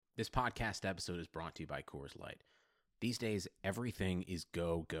This podcast episode is brought to you by Coors Light. These days, everything is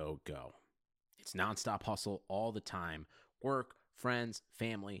go, go, go. It's nonstop hustle all the time. Work, friends,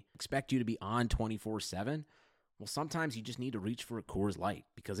 family expect you to be on 24/7. Well, sometimes you just need to reach for a Coors Light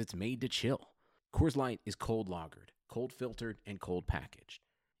because it's made to chill. Coors Light is cold lagered, cold filtered, and cold packaged.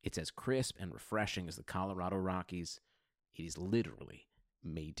 It's as crisp and refreshing as the Colorado Rockies. It is literally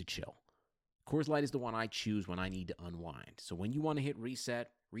made to chill. Coors Light is the one I choose when I need to unwind. So when you want to hit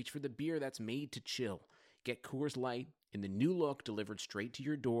reset, reach for the beer that's made to chill. Get Coors Light in the new look delivered straight to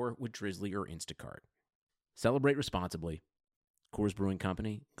your door with Drizzly or Instacart. Celebrate responsibly. Coors Brewing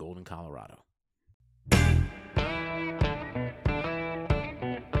Company, Golden, Colorado.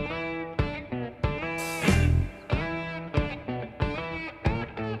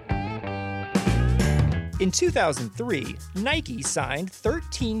 In 2003, Nike signed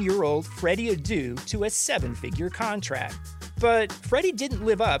 13-year-old Freddie Adu to a 7-figure contract. But Freddie didn't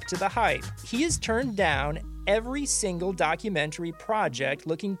live up to the hype. He has turned down every single documentary project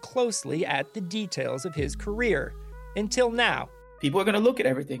looking closely at the details of his career. Until now. People are going to look at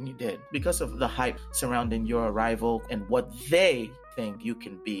everything you did because of the hype surrounding your arrival and what they think you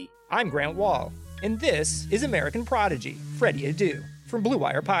can be. I'm Grant Wall, and this is American Prodigy, Freddie Adu, from Blue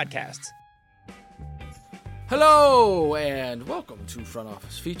Wire Podcasts. Hello and welcome to Front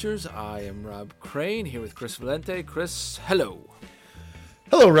Office Features. I am Rob Crane here with Chris Valente. Chris, hello.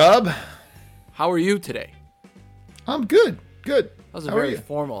 Hello, Rob. How are you today? I'm good. Good. That was a very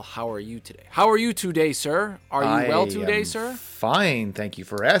formal how are you today. How are you today, sir? Are you well today, sir? Fine. Thank you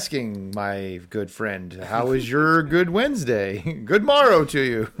for asking, my good friend. How is your good Wednesday? Good morrow to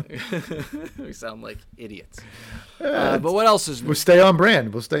you. We sound like idiots. But what else is new? We'll stay on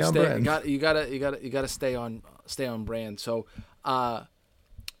brand. We'll stay on brand. You gotta stay on brand. So,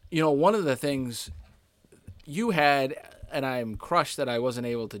 one of the things you had, and I'm crushed that I wasn't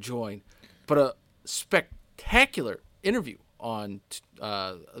able to join, but a spectacular interview on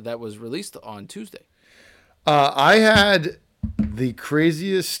that was released on Tuesday. I had the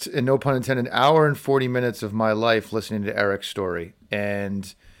craziest, and no pun intended, hour and 40 minutes of my life listening to Eric's story,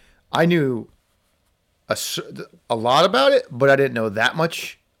 and I knew a lot about it, but I didn't know that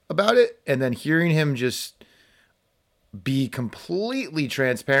much about it. And then hearing him just be completely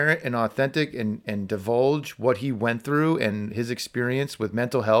transparent and authentic and divulge what he went through and his experience with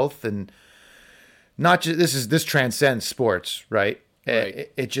mental health, and not just this transcends sports, right?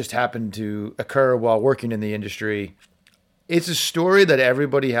 It just happened to occur while working in the industry. It's a story that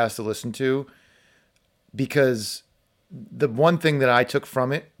everybody has to listen to, because the one thing that I took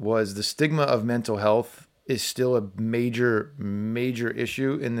from it was the stigma of mental health is still a major, major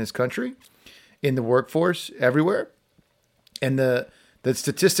issue in this country, in the workforce, everywhere. And the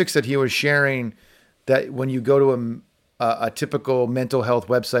statistics that he was sharing, that when you go to a typical mental health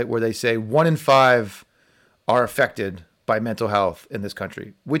website where they say 1 in 5 are affected by mental health in this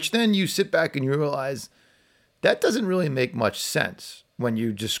country, which then you sit back and you realize that doesn't really make much sense when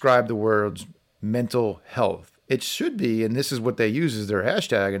you describe the words mental health. It should be, and this is what they use as their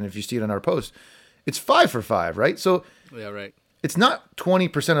hashtag, and if you see it on our post, it's 5 for 5, right? So yeah, right. It's not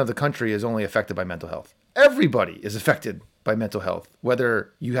 20% of the country is only affected by mental health. Everybody is affected by mental health,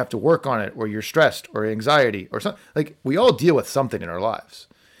 whether you have to work on it or you're stressed or anxiety or something. Like, we all deal with something in our lives.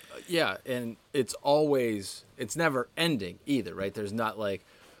 Yeah, and it's never ending either, right? There's not like,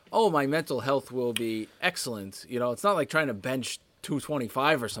 oh, my mental health will be excellent. It's not like trying to bench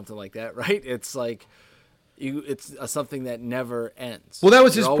 225 or something like that, right? It's like it's something that never ends. Well, that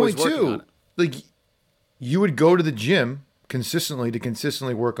was his point too. Like, you would go to the gym consistently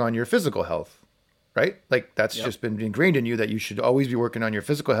to work on your physical health, right? Like, that's just been ingrained in you that you should always be working on your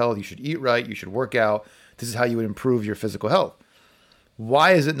physical health. You should eat right. You should work out. This is how you would improve your physical health.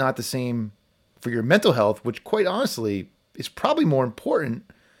 Why is it not the same for your mental health, which quite honestly is probably more important,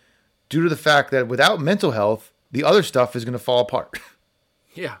 due to the fact that without mental health, the other stuff is going to fall apart.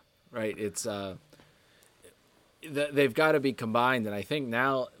 Yeah, right. It's they've got to be combined, and I think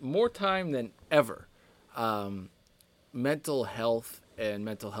now more time than ever, mental health,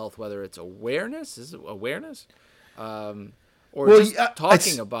 whether it's awareness, or just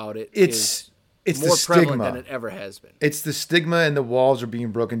talking about it, it's more the prevalent stigma than it ever has been. It's the stigma, and the walls are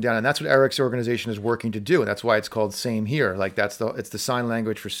being broken down, and that's what Eric's organization is working to do, and that's why it's called Same Here. Like, it's the sign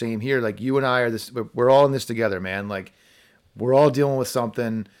language for Same Here. Like, you and I are this. We're all in this together, man. Like, we're all dealing with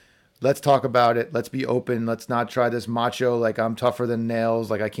something. Let's talk about it. Let's be open. Let's not try this macho, like, I'm tougher than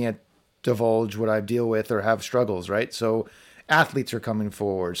nails. Like, I can't divulge what I deal with or have struggles, right? So athletes are coming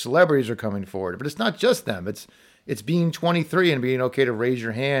forward. Celebrities are coming forward. But it's not just them. It's being 23 and being okay to raise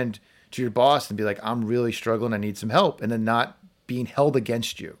your hand to your boss and be like, I'm really struggling. I need some help. And then not being held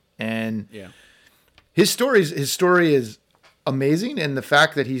against you And Yeah. his story is amazing, and the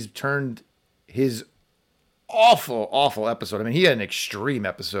fact that he's turned his awful episode, I mean, he had an extreme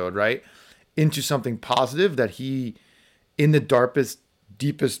episode, right, into something positive, that he, in the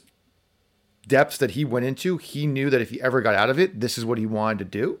deepest depths that he went into, he knew that if he ever got out of it, this is what he wanted to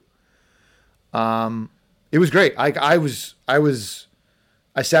do. It was great.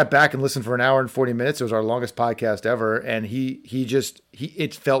 I sat back and listened for an hour and 40 minutes. It was our longest podcast ever. And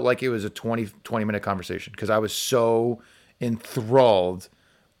it felt like it was a 20 minute conversation, because I was so enthralled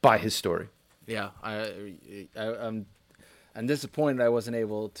by his story. Yeah. I'm disappointed I wasn't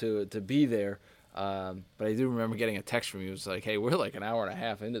able to be there. But I do remember getting a text from you. It was like, hey, we're like an hour and a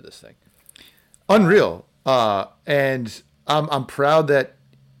half into this thing. Unreal. And I'm proud that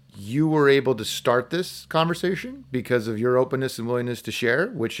you were able to start this conversation because of your openness and willingness to share,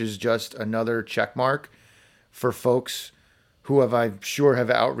 which is just another check mark for folks who I'm sure have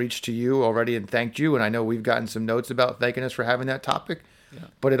outreached to you already and thanked you. And I know we've gotten some notes about thanking us for having that topic. Yeah.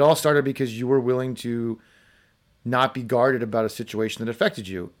 But it all started because you were willing to not be guarded about a situation that affected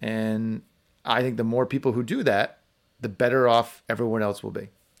you. And I think the more people who do that, the better off everyone else will be.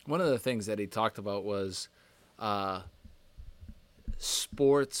 One of the things that he talked about was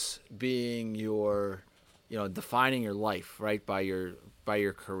sports being your, defining your life, right, by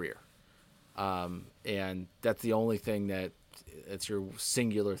your career. And that's the only thing it's your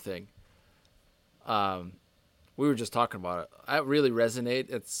singular thing. We were just talking about it. That really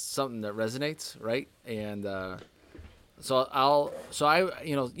It's something that resonates, right? And so I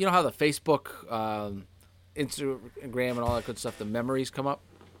you know how the Facebook, Instagram, and all that good stuff, the memories come up.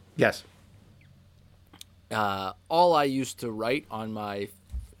 Yes. All I used to write on my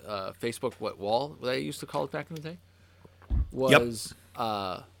Facebook wall, what I used to call it back in the day, was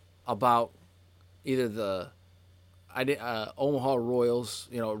about either the Omaha Royals,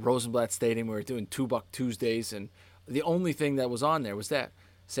 Rosenblatt Stadium. We were doing $2 Tuesdays, and the only thing that was on there was that.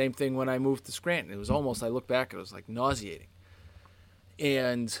 Same thing when I moved to Scranton. It was almost, I look back, it was like nauseating.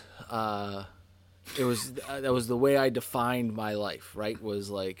 And that was the way I defined my life, right? Was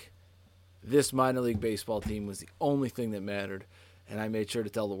like, this minor league baseball team was the only thing that mattered, and I made sure to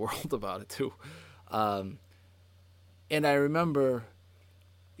tell the world about it too. And I remember,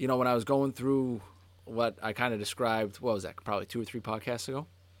 when I was going through what I kind of described, what was that, probably 2 or 3 podcasts ago?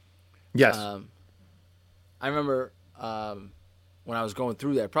 Yes. I remember when I was going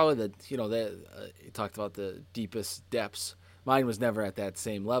through that, probably he talked about the deepest depths. Mine was never at that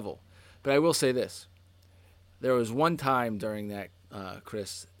same level. But I will say this. There was one time during that,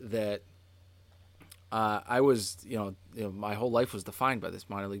 Chris, that I was, my whole life was defined by this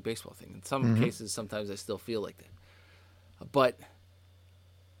minor league baseball thing. In some cases, sometimes I still feel like that. But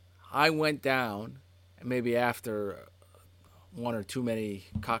I went down, maybe after one or too many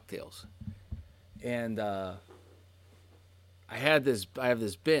cocktails, and I have this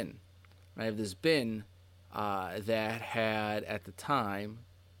bin. I have this bin that had, at the time,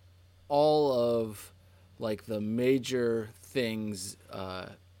 all of like the major things,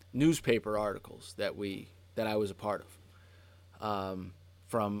 newspaper articles that I was a part of,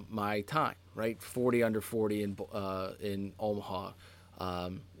 from my time, right? 40 under 40 in Omaha,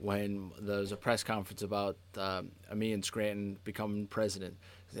 when there was a press conference about me and Scranton becoming president.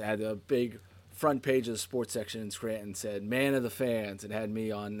 It had a big front page of the sports section in Scranton, said "Man of the Fans," and had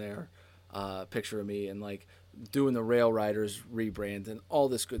me on there, picture of me, and like doing the Rail Riders rebrand and all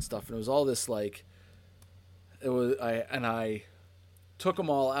this good stuff. And it was all this like, I took them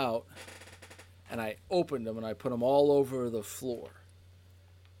all out, and I opened them, and I put them all over the floor.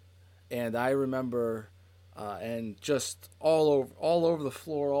 And I remember, and just all over the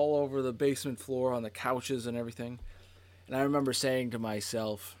floor, all over the basement floor, on the couches and everything. And I remember saying to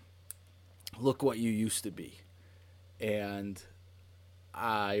myself, "Look what you used to be." And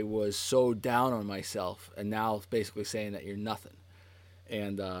I was so down on myself, and now it's basically saying that you're nothing.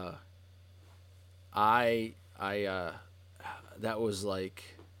 And that was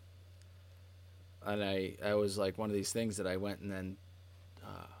like, and I was like one of these things that I went, and then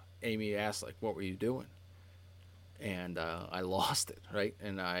Amy asked, like, "What were you doing?" And I lost it, right?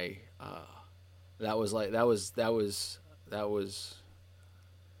 And that was it.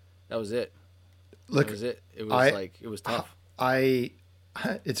 Look, that was it. It was it was tough.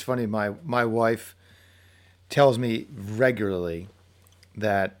 It's funny. My wife tells me regularly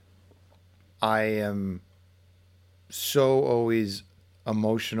that I am so always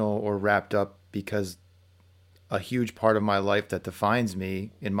emotional or wrapped up because a huge part of my life that defines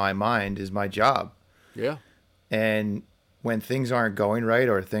me in my mind is my job. Yeah. And when things aren't going right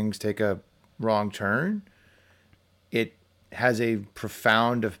or things take a wrong turn, has a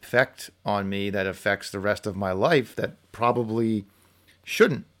profound effect on me that affects the rest of my life that probably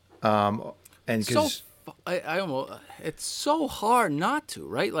shouldn't. And because I almost, it's so hard not to,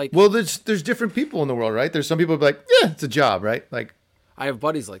 right? Like, well, there's different people in the world, right? There's some people who are like, yeah, it's a job, right? Like, I have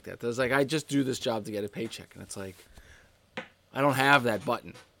buddies like that. There's like, I just do this job to get a paycheck, and it's like, I don't have that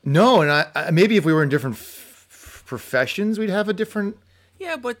button. no, and I maybe if we were in different professions, we'd have a different.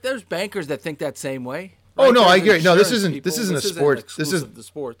 Yeah, but there's bankers that think that same way. Oh right? no, I There's agree. No, this insurance isn't this people. isn't a sports. This is exclusive to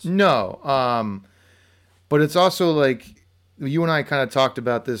sports. no. But it's also like you and I kind of talked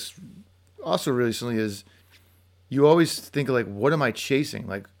about this also recently. Is you always think like, what am I chasing?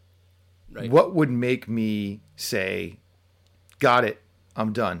 Like, Right. what would make me say, "Got it,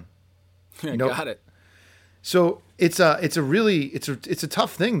 I'm done." Nope. Got it. So it's a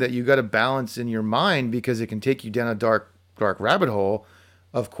tough thing that you got to balance in your mind because it can take you down a dark rabbit hole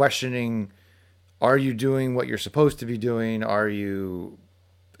of questioning: are you doing what you're supposed to be doing? Are you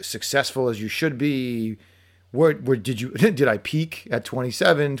successful as you should be? Where did I peak at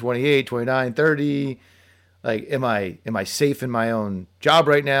 27, 28, 29, 30? Like, am I safe in my own job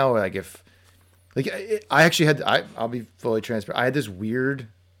right now? Or like I actually had, I'll be fully transparent. I had this weird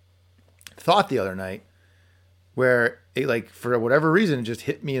thought the other night where it, like, for whatever reason, it just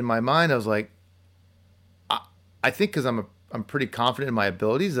hit me in my mind. I was like, I think because I'm pretty confident in my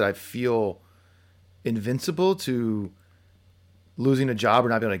abilities that I feel invincible to losing a job or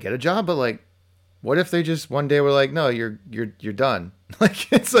not being able to get a job. But like, what if they just one day were like, no, you're done.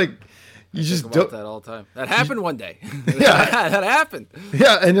 Like, it's like, you just Think don't. about that all the time. That happened one day. Yeah. that happened.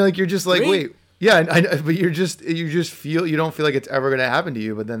 Yeah, and like you're just like, Dream. wait, yeah, but you just feel you don't feel like it's ever gonna happen to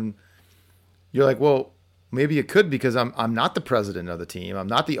you, but then you're like, well, maybe it could because I'm not the president of the team, I'm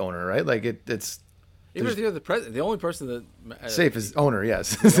not the owner, right? Like it's Even if you're the president, the only person that safe is owner,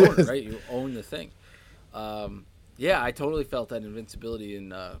 yes. the owner, right? You own the thing. Yeah, I totally felt that invincibility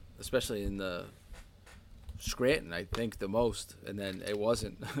in, especially in the Scranton, I think the most, and then it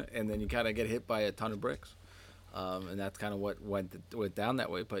wasn't, and then you kind of get hit by a ton of bricks, and that's kind of what went down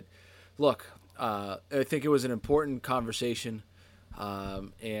that way. But look, I think it was an important conversation,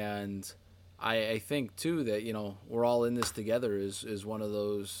 and I think too that we're all in this together is one of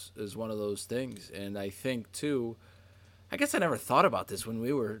those things, and I think too, I guess I never thought about this when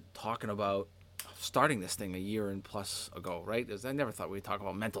we were talking about starting this thing a year and plus ago, right? I never thought we'd talk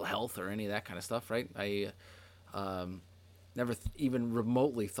about mental health or any of that kind of stuff, right? I never even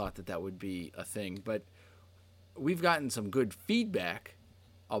remotely thought that would be a thing, but we've gotten some good feedback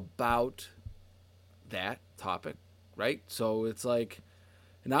about that topic, right? So it's like,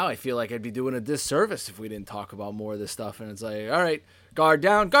 now I feel like I'd be doing a disservice if we didn't talk about more of this stuff. And it's like, all right, guard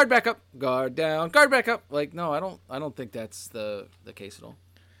down, guard back up, guard down, guard back up. Like, no, I don't think that's the case at all.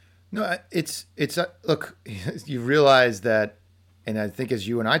 No, it's look, you realize that, and I think as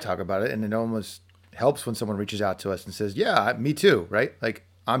you and I talk about it, and it almost helps when someone reaches out to us and says, yeah, me too, right? Like,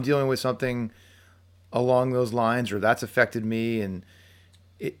 I'm dealing with something along those lines, or that's affected me, and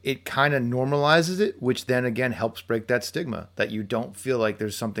it kind of normalizes it, which then again helps break that stigma that you don't feel like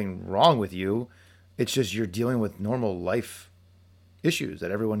there's something wrong with you. It's just you're dealing with normal life issues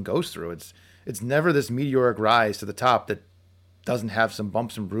that everyone goes through. It's never this meteoric rise to the top that doesn't have some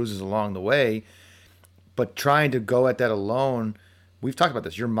bumps and bruises along the way. But trying to go at that alone, we've talked about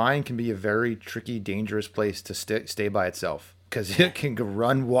this. Your mind can be a very tricky, dangerous place to stay by itself because it can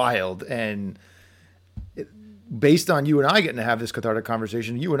run wild. And based on you and I getting to have this cathartic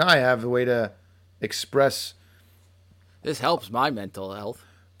conversation, you and I have a way to express. This helps my mental health.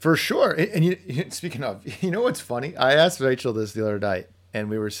 For sure. And speaking of, you know what's funny? I asked Rachel this the other night,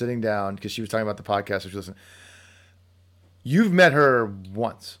 and we were sitting down because she was talking about the podcast. Which listened. You've met her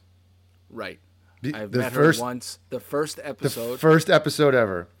once. Right. I've The met first- her once. The first episode. The first episode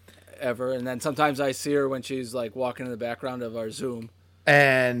ever. And then sometimes I see her when she's like walking in the background of our Zoom.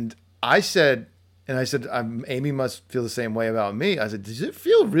 And I said, Amy must feel the same way about me. I said, does it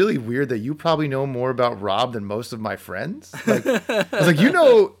feel really weird that you probably know more about Rob than most of my friends? Like, I was like, you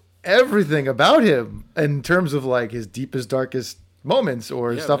know everything about him in terms of like his deepest, darkest moments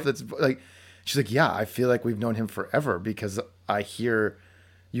or stuff right. that's like, she's like, yeah, I feel like we've known him forever because I hear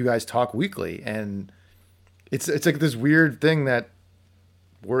you guys talk weekly. And it's like this weird thing that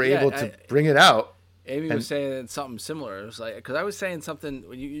we're able to bring it out. Amy was saying something similar. It was like, because I was saying something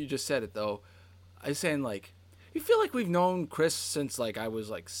when you just said it though. I was saying like, you feel like we've known Chris since like I was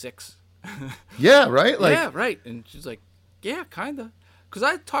like 6. Yeah, right. Like, yeah, right. And she's like, yeah, kinda. Because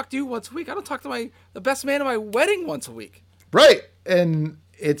I talk to you once a week. I don't talk to the best man at my wedding once a week. Right. And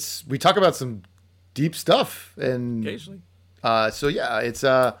we talk about some deep stuff and Occasionally. so yeah,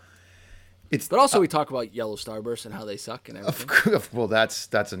 But also we talk about yellow starbursts and how they suck and everything. Well, that's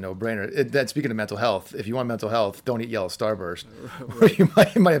a no-brainer. Speaking of mental health, if you want mental health, don't eat yellow starburst. Right. you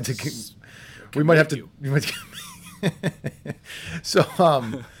might have to. We might have to. So,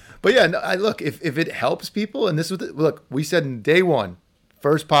 but yeah, look, if it helps people, and this was look, we said in day one,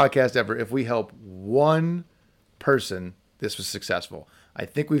 first podcast ever, if we help one person, this was successful. I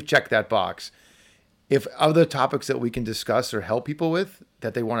think we've checked that box. If other topics that we can discuss or help people with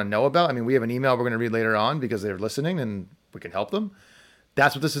that they want to know about, I mean, we have an email we're going to read later on because they're listening and we can help them.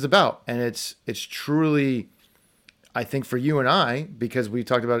 That's what this is about. And it's truly, I think for you and I, because we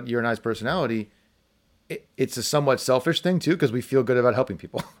talked about your and I's personality, it's a somewhat selfish thing too, because we feel good about helping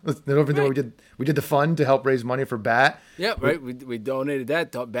people. Right. We did the fund to help raise money for BAT. Yeah, right. We donated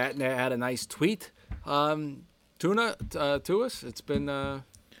that. BAT had a nice tweet to us. It's been... and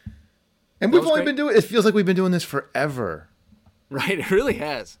we've only been doing, it feels like we've been doing this forever. Right, it really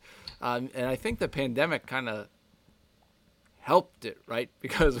has. And I think the pandemic kind of helped it, right?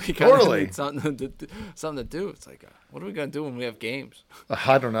 Because we kind of need something to do. It's like, what are we going to do when we have games?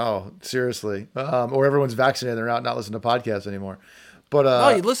 I don't know, seriously. Or everyone's vaccinated, they're not listening to podcasts anymore. But no,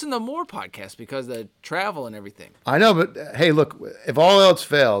 you listen to more podcasts because of the travel and everything. I know, but hey, look, if all else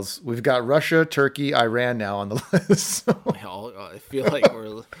fails, we've got Russia, Turkey, Iran now on the list. So. I feel like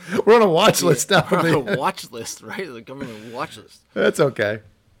we're on a watch list now. We're on a watch list, right? The government watch list. That's okay.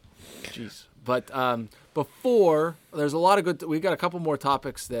 Jeez. But before, there's a lot of good... We've got a couple more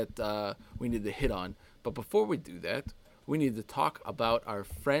topics that we need to hit on. But before we do that, we need to talk about our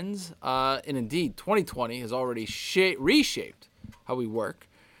friends. And indeed, 2020 has already reshaped how we work.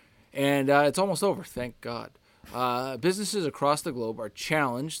 And it's almost over, thank God. Businesses across the globe are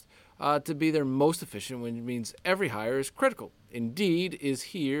challenged to be their most efficient, which means every hire is critical. Indeed is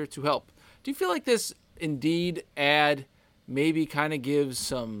here to help. Do you feel like this Indeed ad maybe kind of gives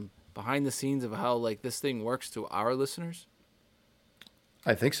some behind the scenes of how like this thing works to our listeners?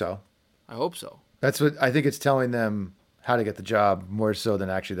 I think so. I hope so. That's what I think. It's telling them how to get the job more so than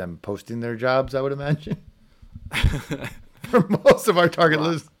actually them posting their jobs, I would imagine. For most of our target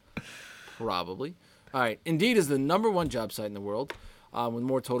list. Probably. All right. Indeed is the #1 job site in the world with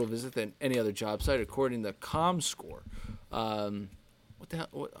more total visits than any other job site, according to ComScore. What the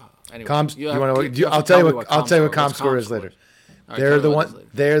hell? Anyway, I'll tell you what ComScore is later. Right,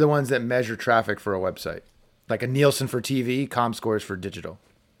 they're the ones that measure traffic for a website. Like a Nielsen for TV, ComScore is for digital.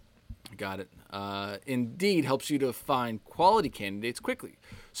 Got it. Indeed helps you to find quality candidates quickly,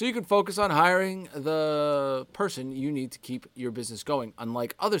 so you can focus on hiring the person you need to keep your business going.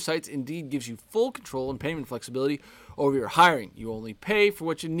 Unlike other sites, Indeed gives you full control and payment flexibility over your hiring. You only pay for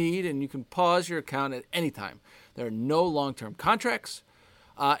what you need, and you can pause your account at any time. There are no long-term contracts.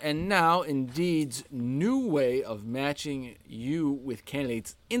 And now, Indeed's new way of matching you with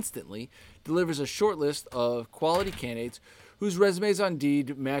candidates instantly delivers a short list of quality candidates whose resumes on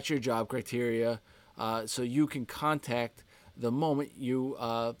Indeed match your job criteria, so you can contact the moment you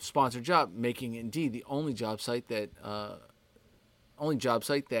sponsor a job, making Indeed the only job site that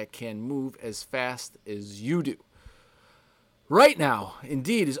can move as fast as you do. Right now,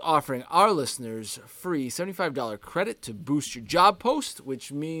 Indeed is offering our listeners free $75 credit to boost your job post,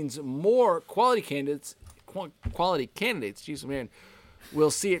 which means more quality candidates, geez, man,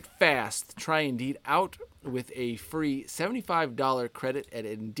 will see it fast. Try Indeed out with a free $75 credit at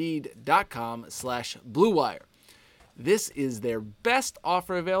Indeed.com/BlueWire. This is their best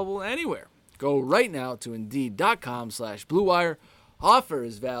offer available anywhere. Go right now to Indeed.com/BlueWire. Offer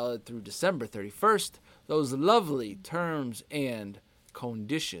is valid through December 31st. Those lovely terms and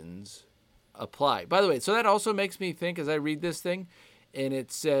conditions apply. By the way, so that also makes me think as I read this thing, and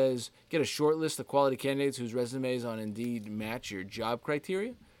it says, get a short list of quality candidates whose resumes on Indeed match your job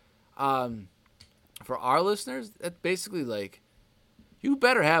criteria. For our listeners, that's basically like, you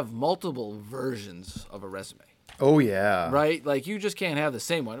better have multiple versions of a resume. Oh, yeah. Right? Like, you just can't have the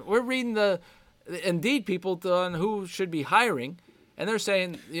same one. We're reading the Indeed people on who should be hiring, and they're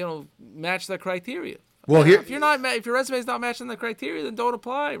saying, match the criteria. Well, if your resume is not matching the criteria, then don't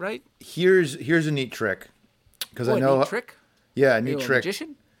apply, right? Here's a neat trick, because I know a neat trick. Yeah, a neat trick. A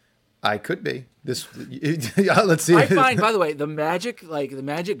magician? I could be. Let's see. I find, by the way, the magic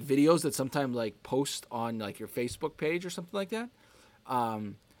videos that sometimes like post on like your Facebook page or something like that.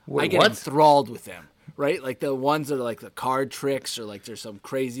 I get enthralled with them. Right, like the ones that are like the card tricks, or like there's some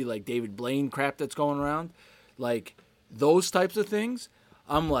crazy like David Blaine crap that's going around, like those types of things.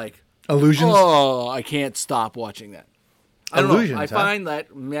 I'm like, illusions. Oh, I can't stop watching that. I don't Illusions, know. I find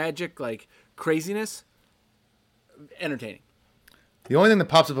that magic, like craziness, entertaining. The only thing that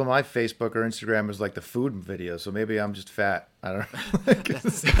pops up on my Facebook or Instagram is like the food videos. So maybe I'm just fat. I don't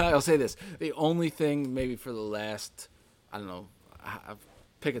know. I'll say this: the only thing maybe for the last, I don't know,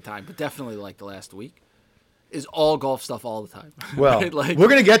 pick a time, but definitely like the last week, is all golf stuff all the time. Well, right? Like, we're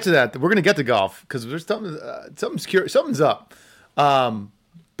gonna get to that. We're gonna get to golf because there's something, something's up.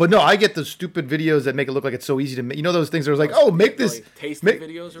 But no, I get those stupid videos that make it look like it's so easy to make. You know those things that are like, oh, make this like tasty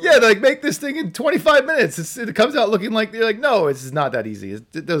videos. Or yeah, they're like make this thing in 25 minutes. It comes out looking like you're like, no, it's not that easy.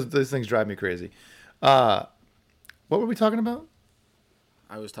 Those things drive me crazy. What were we talking about?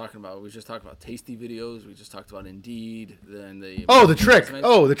 We just talked about tasty videos. We just talked about Indeed. Then the the trick.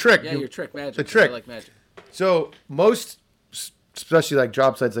 Oh, the trick. Yeah, your trick magic. The trick. I like magic. So most, especially like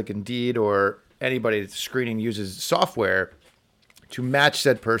job sites like Indeed or anybody that's screening uses software to match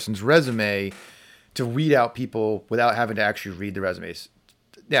said person's resume to weed out people without having to actually read the resumes.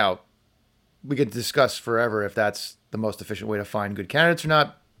 Now, we could discuss forever if that's the most efficient way to find good candidates or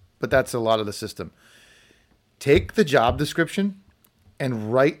not, but that's a lot of the system. Take the job description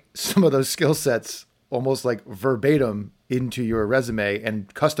and write some of those skill sets almost like verbatim into your resume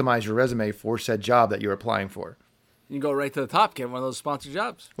and customize your resume for said job that you're applying for. You can go right to the top, get one of those sponsored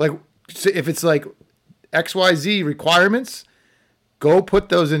jobs. Like, so if it's like XYZ requirements, go put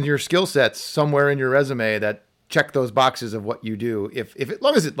those in your skill sets somewhere in your resume that check those boxes of what you do. If as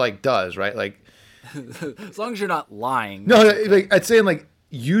long as it like does, right? Like, as long as you're not lying. No, like I'd say like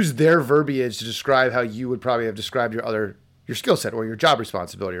use their verbiage to describe how you would probably have described your skill set or your job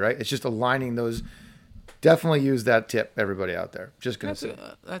responsibility, right? It's just aligning those. Definitely use that tip, everybody out there. Just gonna say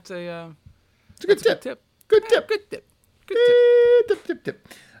it's a good tip. Good tip. Good tip. Good tip. Tip.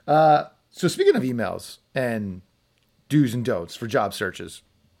 So speaking of emails and do's and don'ts for job searches,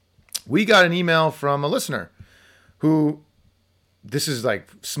 we got an email from a listener who, this is like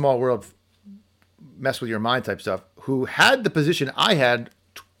small world mess with your mind type stuff, who had the position I had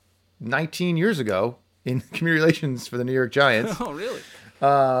 19 years ago in community relations for the New York Giants. Oh, really?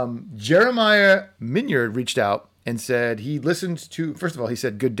 Jeremiah Minyard reached out and said he listened to, first of all, he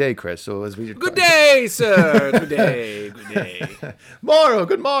said, "Good day, Chris." So as we good day, sir. Good day. Good day. Morrow.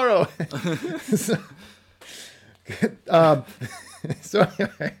 Good morrow. So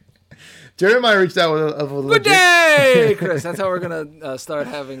anyway, Jeremiah reached out with a good day, Chris. That's how we're gonna start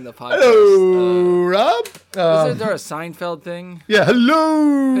having the podcast. Hello, Rob. Is there a Seinfeld thing? Yeah.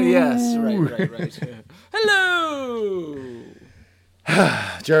 Hello. Yes. Right. Hello.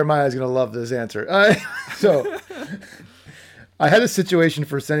 Jeremiah is gonna love this answer. So, I had a situation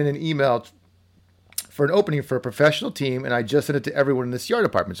for sending an email for an opening for a professional team, and I just sent it to everyone in the CR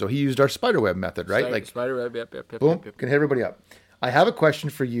department. So he used our spiderweb method, right? Spiderweb. Yep. Boom. Can hit everybody up. I have a question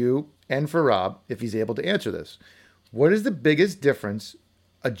for you and for Rob, if he's able to answer this. What is the biggest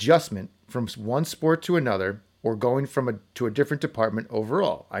adjustment from one sport to another, or going to a different department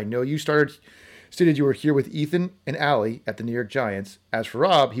overall? I know you stated you were here with Ethan and Allie at the New York Giants. As for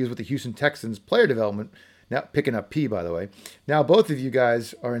Rob, he was with the Houston Texans player development, now picking up P, by the way. Now both of you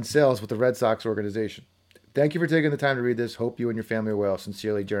guys are in sales with the Red Sox organization. Thank you for taking the time to read this. Hope you and your family are well.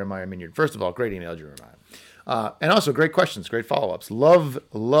 Sincerely, Jeremiah Minyard. First of all, great email, Jeremiah. And also great questions, great follow-ups. Love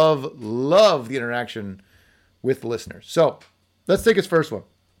the interaction with listeners. So let's take his first one.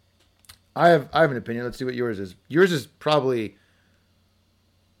 I have an opinion. Let's see what yours is. Yours is probably,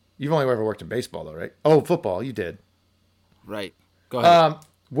 you've only ever worked in baseball though, right? Oh, football, you did. Right. Go ahead.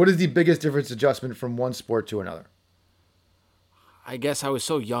 What is the biggest adjustment from one sport to another? I guess I was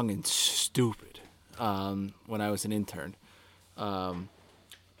so young and stupid when I was an intern.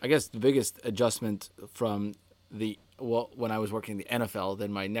 I guess the biggest adjustment from when I was working in the NFL,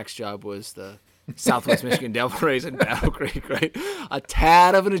 then my next job was the Southwest Michigan Devil Rays in Battle Creek, right? A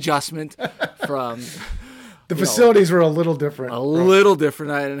tad of an adjustment from... The facilities were a little different. Little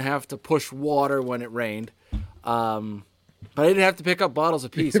different. I didn't have to push water when it rained. But I didn't have to pick up bottles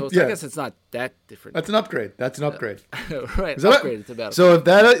of pee, so I guess it's not that different. That's an upgrade. Right, upgrade to Battle So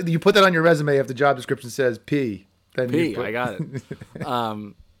if you put that on your resume, if the job description says pee, then I got it.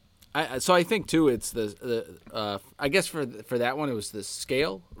 So I think too, it's I guess for that one, it was the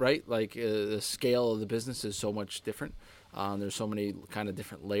scale, right? Like the scale of the business is so much different. There's so many kind of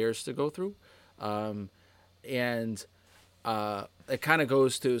different layers to go through, and it kind of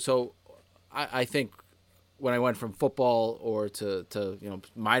goes to. So I think when I went from football or to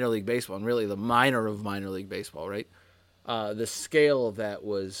minor league baseball, and really the minor of minor league baseball, right? The scale of that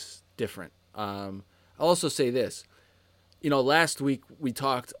was different. I'll also say this. Last week we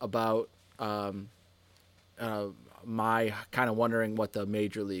talked about my kind of wondering what the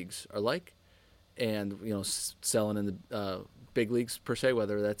major leagues are like, and selling in the big leagues per se,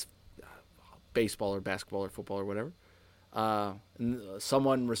 whether that's baseball or basketball or football or whatever.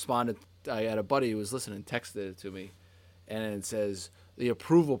 Someone responded. I had a buddy who was listening, texted it to me, and it says the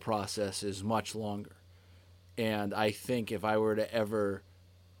approval process is much longer. And I think if I were to ever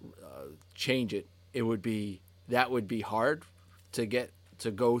change it, that would be hard to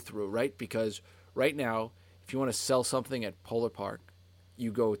go through, right? Because right now, if you want to sell something at Polar Park,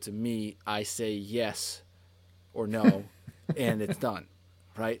 you go to me, I say yes or no, and it's done,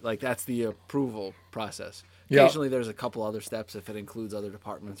 right? Like that's the approval process. Yeah. Occasionally there's a couple other steps if it includes other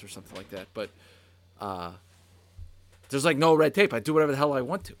departments or something like that, but there's like no red tape. I do whatever the hell I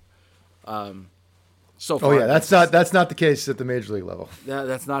want to. So far, Oh yeah, that's not the case at the major league level.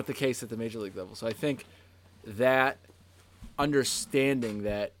 that's not the case at the major league level. So I think that understanding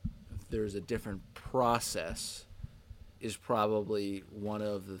that there's a different process is probably one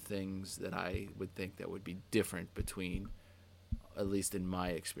of the things that I would think that would be different between, at least in my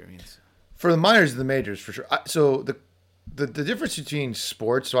experience. For the minors and the majors, for sure. So the difference between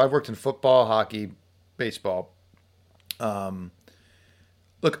sports. So I've worked in football, hockey, baseball. Look,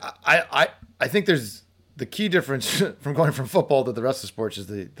 I think there's the key difference from going from football to the rest of sports is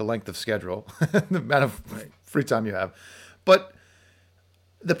the length of schedule, the amount of free time you have. But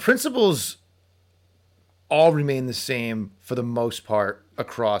the principles all remain the same for the most part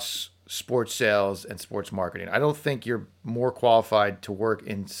across sports sales and sports marketing. I don't think you're more qualified to work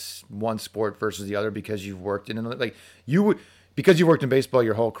in one sport versus the other because you've worked in another. Like you would, because you worked in baseball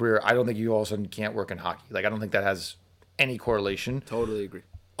your whole career. I don't think you all of a sudden can't work in hockey. Like I don't think that has any correlation. Totally agree.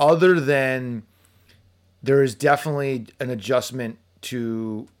 Other than there is definitely an adjustment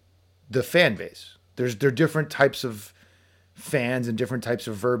to the fan base. There are different types of fans and different types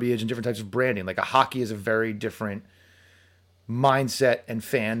of verbiage and different types of branding. Like a hockey is a very different mindset and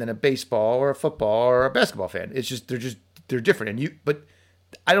fan than a baseball or a football or a basketball fan. It's just they're different. But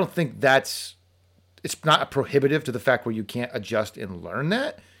I don't think it's not a prohibitive to the fact where you can't adjust and learn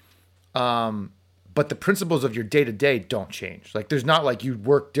that. But the principles of your day-to-day don't change. Like there's not like you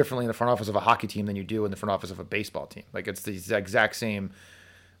work differently in the front office of a hockey team than you do in the front office of a baseball team. Like it's the exact same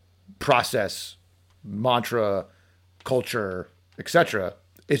process, mantra, culture, etc.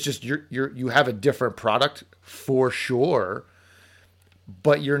 It's just you have a different product for sure,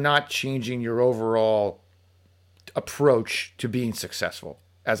 but you're not changing your overall approach to being successful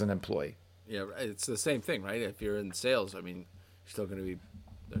as an employee. Yeah, it's the same thing, right? If you're in sales, I mean, you're still going to be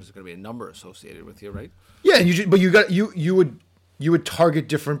there's going to be a number associated with you, right? Yeah, you would target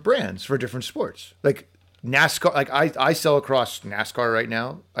different brands for different sports. Like NASCAR, like I sell across NASCAR right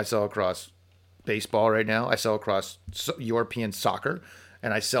now. I sell across baseball right now. I sell across European soccer,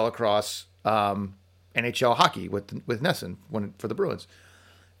 and I sell across NHL hockey with Nesson for the Bruins.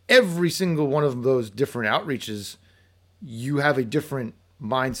 Every single one of those different outreaches, you have a different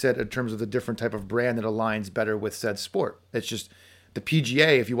mindset in terms of the different type of brand that aligns better with said sport. It's just the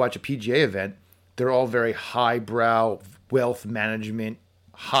PGA. If you watch a PGA event, they're all very highbrow, wealth management,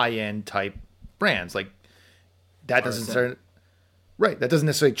 high-end type brands. Like that doesn't that doesn't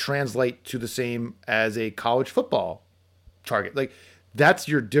necessarily translate to the same as a college football target. Like that's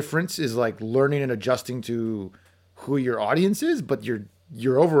your difference, is like learning and adjusting to who your audience is, but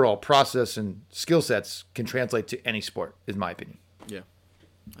your overall process and skill sets can translate to any sport, is my opinion. Yeah,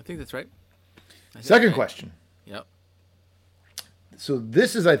 I think that's right. Second question. Yep. So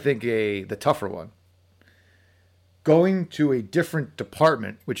this is, I think, the tougher one. Going to a different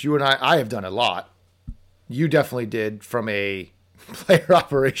department, which you and I have done a lot. You definitely did, from a player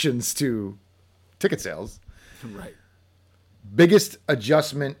operations to ticket sales. Right. Biggest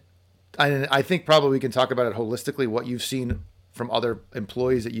adjustment, and I think probably we can talk about it holistically, what you've seen from other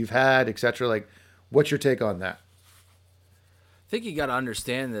employees that you've had, et cetera. Like, what's your take on that? I think you got to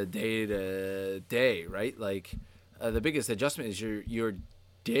understand the day to day, right? Like the biggest adjustment is your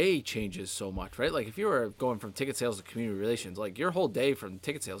day changes so much, right? Like if you were going from ticket sales to community relations, like your whole day from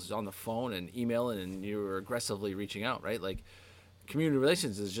ticket sales is on the phone and emailing, and you're aggressively reaching out, right? Like community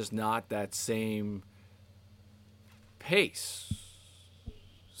relations is just not that same pace.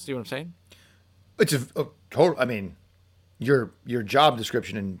 See what I'm saying? It's a total. I mean, your job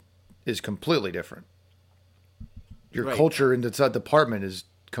description is completely different. Your Right. culture in the department is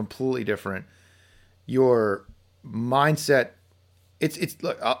completely different. Your mindset, it's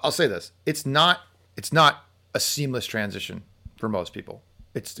look, I'll say this. It's not a seamless transition for most people.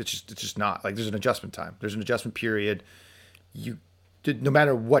 It's just not. Like there's an adjustment time. There's an adjustment period. No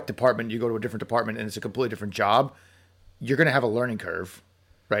matter what department you go to, a different department, and it's a completely different job, you're going to have a learning curve,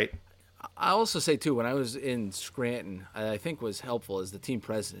 right? I also say too, when I was in Scranton, I think was helpful as the team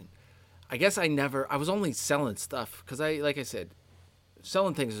president. I guess I was only selling stuff because like I said,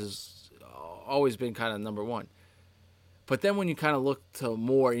 selling things has always been kind of number one. But then when you kind of look to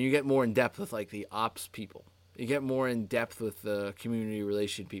more, and you get more in depth with like the ops people, you get more in depth with the community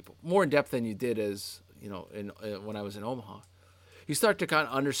relation people, more in depth than you did as, you know, when I was in Omaha. You start to kind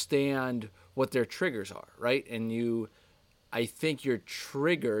of understand what their triggers are, right? And I think you're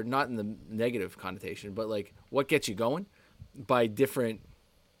triggered, not in the negative connotation, but like what gets you going by different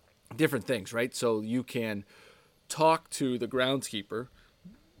things, right? So you can talk to the groundskeeper,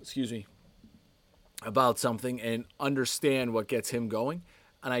 about something and understand what gets him going.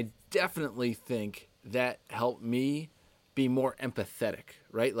 And I definitely think that helped me be more empathetic,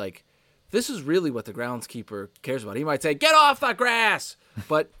 right? Like, this is really what the groundskeeper cares about. He might say, get off the grass,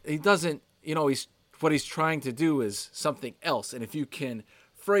 but he doesn't, you know, what he's trying to do is something else. And if you can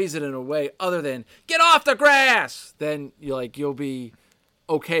phrase it in a way other than get off the grass, then you'll be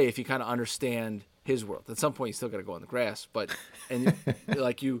okay if you kind of understand his world. At some point, you still got to go on the grass, and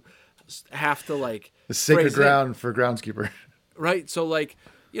like you have to like the sacred ground for groundskeeper, right? So like,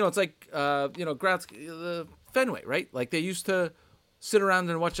 you know, it's like the Fenway, right? Like they used to sit around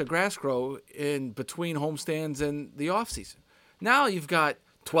and watch the grass grow in between homestands and the off season. Now you've got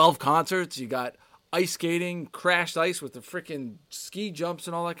 12 concerts, you got ice skating, crashed ice with the freaking ski jumps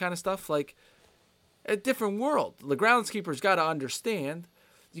and all that kind of stuff. Like a different world. The groundskeeper's got to understand.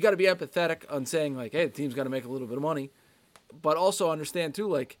 You got to be empathetic on saying like, hey, the team's got to make a little bit of money, but also understand too,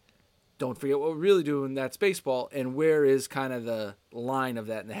 like, don't forget what we're really doing. That's baseball, and where is kind of the line of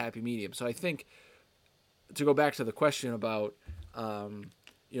that in the happy medium. So I think to go back to the question about,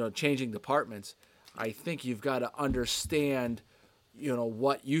 changing departments, I think you've got to understand, you know,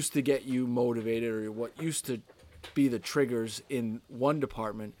 what used to get you motivated or what used to be the triggers in one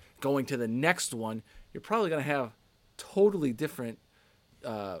department. Going to the next one, you're probably going to have totally different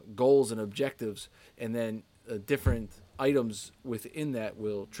goals and objectives, and then different items within that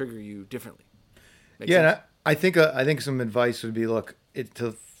will trigger you differently. And I think some advice would be, look,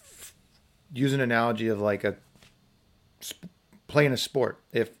 use an analogy of like playing a sport.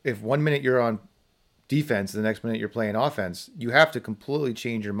 If 1 minute you're on defense, the next minute you're playing offense, you have to completely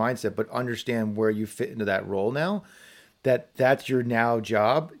change your mindset, but understand where you fit into that role now. That's your now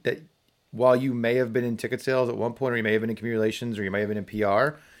job. That while you may have been in ticket sales at one point, or you may have been in community relations, or you may have been in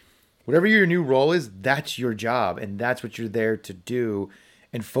PR, whatever your new role is, that's your job, and that's what you're there to do,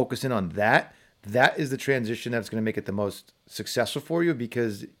 and focus in on that. That is the transition that's going to make it the most successful for you,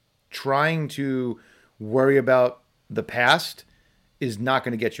 because trying to worry about the past is not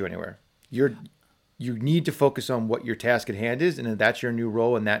going to get you anywhere. You need to focus on what your task at hand is, and that's your new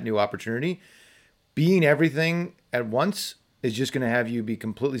role and that new opportunity. Being everything at once is just going to have you be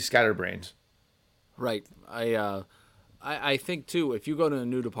completely scatterbrained. Right. I think, too, if you go to a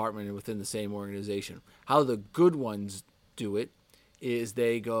new department within the same organization, how the good ones do it is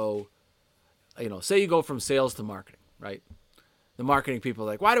they go, say you go from sales to marketing, right? The marketing people are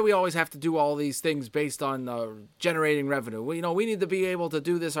like, why do we always have to do all these things based on generating revenue? Well, we need to be able to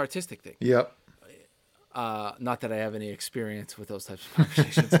do this artistic thing. Yep. Not that I have any experience with those types of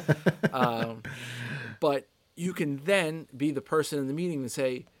conversations. But you can then be the person in the meeting and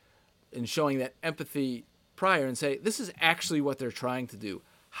say, and showing that empathy prior and say, this is actually what they're trying to do.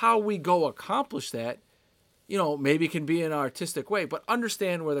 How we go accomplish that, maybe it can be in an artistic way, but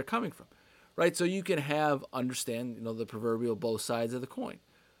understand where they're coming from, right? So you can understand, the proverbial both sides of the coin.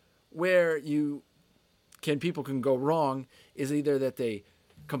 Where people can go wrong is either that they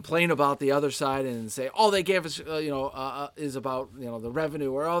complain about the other side and say, all they gave us, is about, the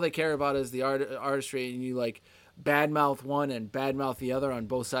revenue, or all they care about is the artistry, and you like badmouth one and badmouth the other on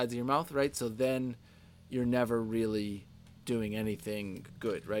both sides of your mouth, right? So then you're never really doing anything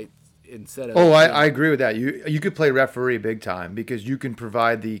good, right? Instead of I agree with that. You could play referee big time, because you can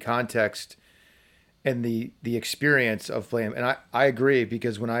provide the context and the experience of playing. And I agree,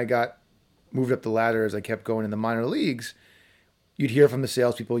 because when I got moved up the ladder as I kept going in the minor leagues, you'd hear from the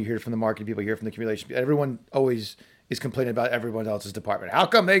salespeople, you hear from the marketing people, you hear from the communication people. Everyone always is complaining about everyone else's department. How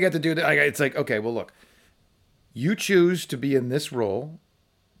come they get to do that? It's like, okay, well, look, you choose to be in this role.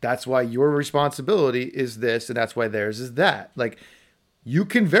 That's why your responsibility is this, and that's why theirs is that. Like, you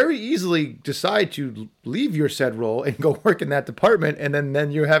can very easily decide to leave your said role and go work in that department, and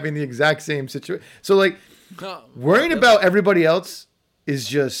then you're having the exact same situation. So, like, worrying about everybody else is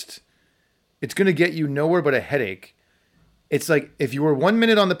just, it's going to get you nowhere but a headache. It's like if you were 1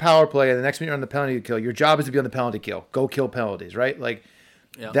 minute on the power play and the next minute you're on the penalty kill, your job is to be on the penalty kill. Go kill penalties, right? Like,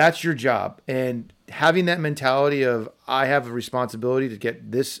 that's your job. And having that mentality of, I have a responsibility to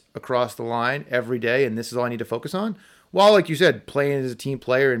get this across the line every day, and this is all I need to focus on. While, like you said, playing as a team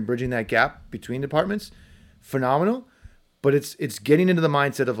player and bridging that gap between departments, phenomenal. But it's getting into the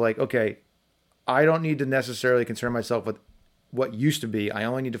mindset of like, okay, I don't need to necessarily concern myself with what used to be. I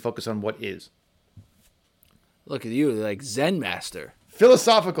only need to focus on what is. Look at you, like Zen master.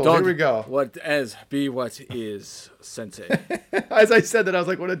 Philosophical. Here we go. What is, sensei. As I said that, I was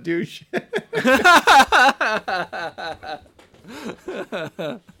like, what a douche. I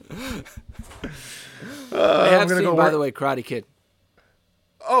have seen, by the way, Karate Kid.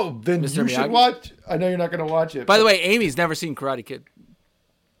 Oh, then Mr. you should Miyagi? watch. I know you're not going to watch it. By the way, Amy's never seen Karate Kid.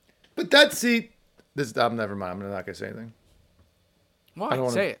 But this. I'm never mind. I'm not going to say anything. Why? I don't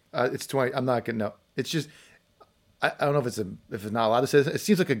wanna, Say it. It's 20. I'm not going to. No. It's just. I don't know if it's not allowed to say this. It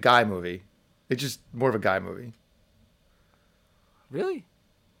seems like a guy movie. It's just more of a guy movie. Really?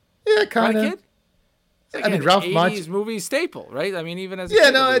 Yeah, kind Karate of. Kid? It's like I mean, an Ralph 80s Macchio. movie staple, right? I mean, even as a Yeah,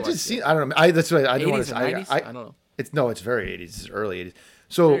 kid, no, we I watched just it. see. I don't know. That's what I didn't want 80s to. and 90s? I don't know. It's very 80s. It's early 80s.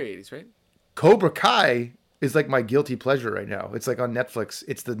 So Very 80s, right? Cobra Kai is like my guilty pleasure right now. It's like on Netflix.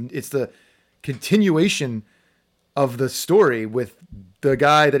 It's the continuation of the story with the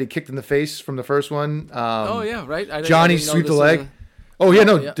guy that he kicked in the face from the first one. Oh yeah, right. Johnny didn't know sweep the this leg. was Oh yeah,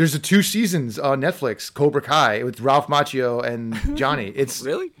 no. yeah. There's 2 seasons on Netflix. Cobra Kai with Ralph Macchio and Johnny. It's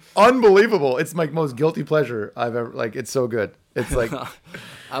Really? unbelievable. It's my most guilty pleasure I've ever. Like, it's so good. It's like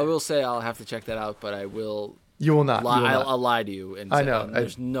I will say I'll have to check that out, but I will. you will not. You will not. I'll lie to you and say, I know.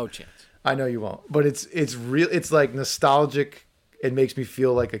 There's no chance. I know you won't, but it's real. It's like nostalgic. It makes me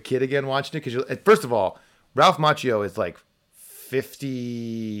feel like a kid again watching it. Because first of all, Ralph Macchio is like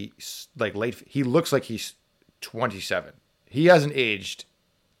 50, like late. He looks like he's 27. He hasn't aged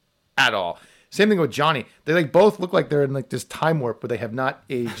at all. Same thing with Johnny. They like both look like they're in like this time warp where they have not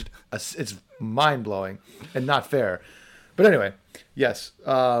aged. It's mind blowing and not fair. But anyway, yes,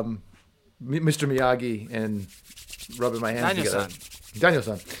 Mr. Miyagi and rubbing my hands together.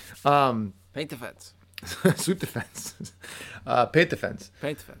 Daniel-san. Paint the fence. Sweep the fence. Paint the fence.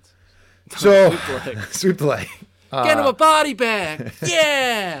 Paint the fence. So, Sweep the leg. sweep the leg. Get him a body bag.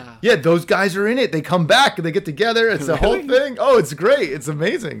 Yeah. Yeah, those guys are in it. They come back and they get together. It's the whole thing. Oh, it's great. It's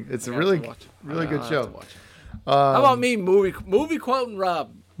amazing. It's a really, really good show. How about me, movie quoting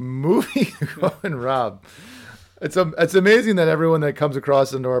Rob? Movie and Rob. It's amazing that everyone that comes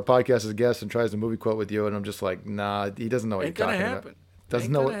across into our podcast as a guest and tries to movie quote with you, and I'm just like, nah, he doesn't know what Ain't you're gonna talking happen. about.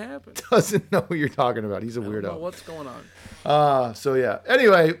 Doesn't know what you're talking about. He's a I don't know weirdo. what's going on? So yeah.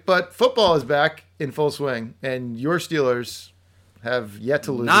 Anyway, but football is back in full swing, and your Steelers have yet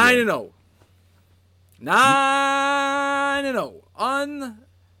to lose. 9-0. 9-0.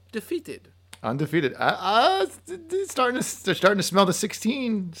 Undefeated. Undefeated. They're starting to smell the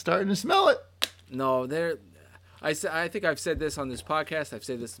 16. Starting to smell it. No, I think I've said this on this podcast. I've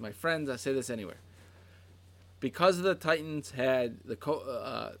said this to my friends. I say this anywhere. Because the Titans had the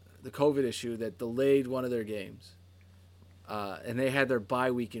COVID issue that delayed one of their games, and they had their bye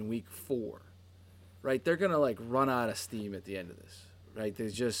week in week 4, right? They're gonna like run out of steam at the end of this, right? They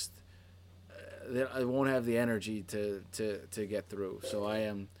just they won't have the energy to get through. So I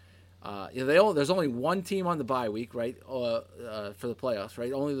am. There's only one team on the bye week, right? For the playoffs,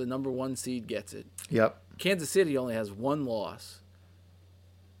 right? Only the number 1 seed gets it. Yep. Kansas City only has 1 loss,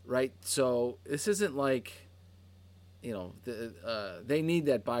 right? So this isn't like, they need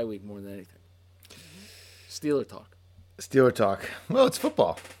that bye week more than anything. Steeler talk. Steeler talk. Well, it's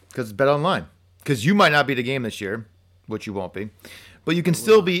football because it's Bet Online. Because you might not be at the game this year, which you won't be, but you can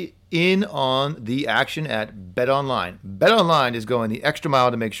still be in on the action at Bet Online. Bet Online is going the extra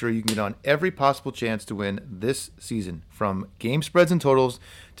mile to make sure you can get on every possible chance to win this season. From game spreads and totals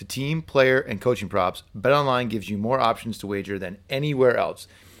to team, player, and coaching props, Bet Online gives you more options to wager than anywhere else.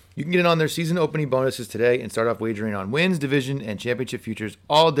 You can get in on their season opening bonuses today and start off wagering on wins, division, and championship futures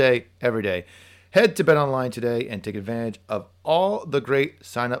all day, every day. Head to BetOnline today and take advantage of all the great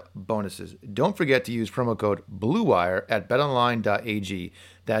sign-up bonuses. Don't forget to use promo code BLUEWIRE at betonline.ag.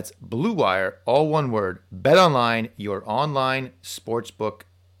 That's BLUEWIRE, all one word. BetOnline, your online sportsbook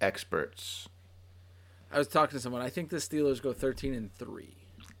experts. I was talking to someone. I think the Steelers go 13-3.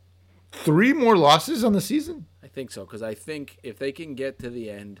 3 more losses on the season? I think so, because I think if they can get to the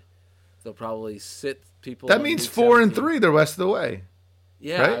end, they'll probably sit people. That on means week 4 and 17. 3 the rest of the way.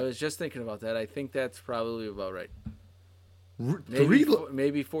 Yeah, right? I was just thinking about that. I think that's probably about right. Maybe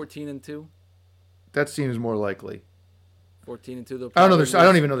 14-2. That seems more likely. 14-2. I don't know. I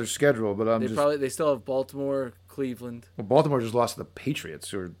don't even know their schedule, but They still have Baltimore, Cleveland. Well, Baltimore just lost to the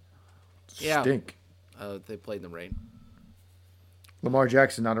Patriots, who stink. They played in the rain. Lamar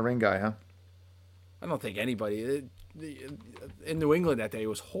Jackson, not a rain guy, huh? I don't think anybody in New England that day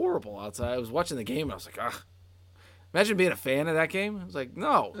was horrible outside. I was watching the game and I was like, ugh. Imagine being a fan of that game. I was like,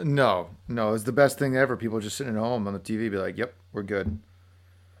 no. No. It's the best thing ever. People just sitting at home on the TV be like, yep, we're good.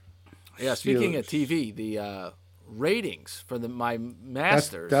 Yeah, speaking of Steelers. TV, the ratings for my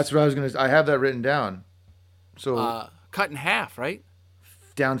Masters That's what I was gonna. I have that written down. So cut in half, right?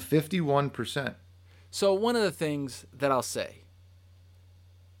 down 51%. So one of the things that I'll say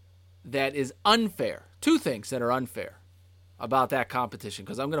that is unfair, two things that are unfair about that competition,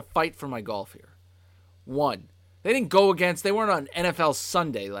 because I'm going to fight for my golf here. One, they weren't on NFL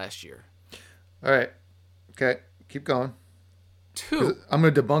Sunday last year. All right. Okay. Keep going. Two, I'm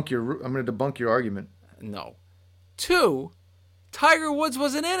gonna debunk your argument. no. Two, Tiger Woods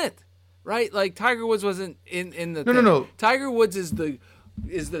wasn't in it, right? Like Tiger Woods wasn't in the thing. No. Tiger Woods is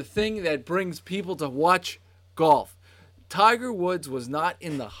the thing that brings people to watch golf. Tiger Woods was not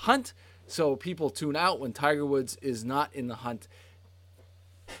in the hunt, so people tune out when Tiger Woods is not in the hunt.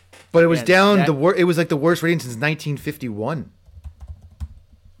 But it was And down that- it was like the worst rating since 1951.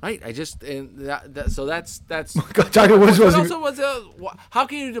 Right, so that's Tiger Woods But wasn't. also was how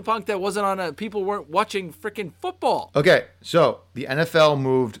can you debunk that wasn't on a people weren't watching freaking football? Okay, so the NFL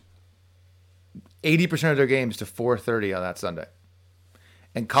moved 80% of their games to 4:30 on that Sunday,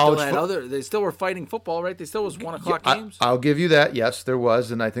 and college. They still were fighting football, right? They still was 1:00 games. I'll give you that. Yes, there was,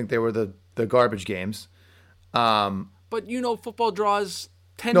 and I think they were the garbage games. But football draws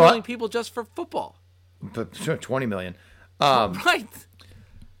 10 No, million people just for football. But 20 million. Right.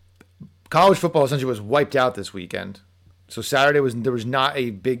 College football essentially was wiped out this weekend. So Saturday there was not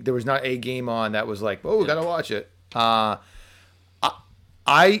a game on that was like, oh, we gotta watch it.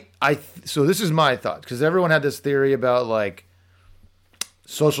 So this is my thought, because everyone had this theory about like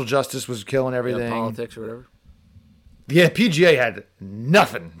social justice was killing everything. Politics or whatever. Yeah, PGA had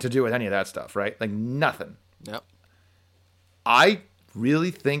nothing to do with any of that stuff, right? Like nothing. Yep. I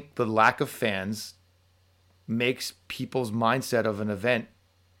really think the lack of fans makes people's mindset of an event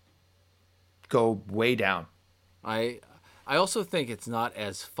go way down. I also think it's not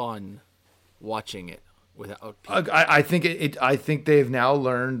as fun watching it without people. I think I think they've now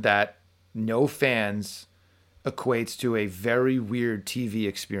learned that no fans equates to a very weird TV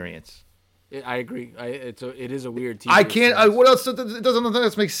experience. I agree. It is a weird TV I can't. experience. What else? It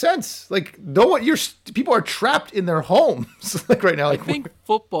doesn't make sense. Like no one. People are trapped in their homes like right now. I Like think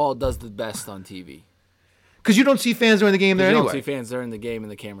football does the best on TV. because you don't see fans during the game there You anyway. don't see fans during the game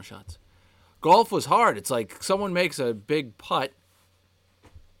and the camera shots. Golf was hard. It's like someone makes a big putt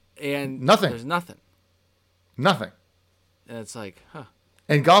and Nothing. There's nothing. Nothing. And it's like, huh.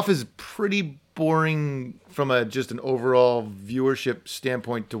 And golf is pretty boring from just an overall viewership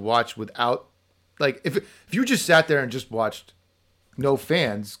standpoint to watch without, like, if you just sat there and just watched no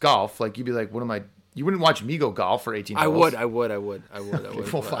fans golf, like you'd be like, what am I? You wouldn't watch me go golf for 18 holes. I would.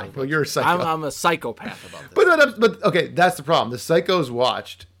 Well, fine. Well, you're a psycho. I'm a psychopath about this. But okay, that's the problem. The psychos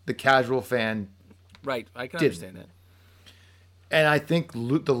watched. The casual fan, Right. I can didn't. understand that. and I think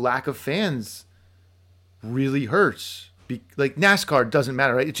the lack of fans really hurts. Like NASCAR doesn't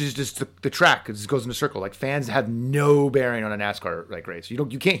matter, right? It's just the track. It just goes in a circle. Like fans have no bearing on a NASCAR like race. You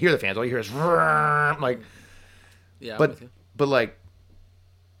can't hear the fans. All you hear is like. Yeah, I'm But with you. like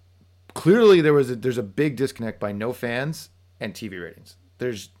clearly there's a big disconnect by no fans and TV ratings.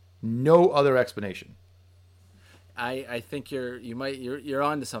 There's no other explanation. I think you're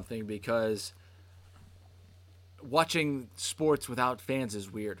onto something, because watching sports without fans is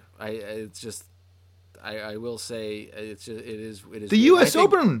weird. I will say it is. The weird. U.S.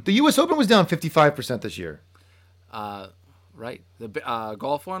 Open was down 55% this year. Right? The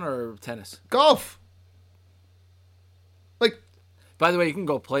golf one or tennis? Golf. Like By the way, you can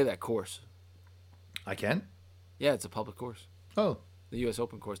go play that course. I can. Yeah, it's a public course. Oh, The U.S.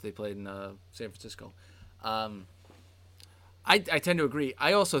 Open course they played in San Francisco. I tend to agree.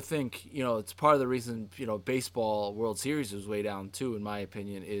 I also think it's part of the reason baseball World Series was way down too. In my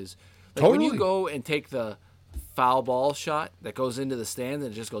opinion, is like when you Totally. go and take the foul ball shot that goes into the stand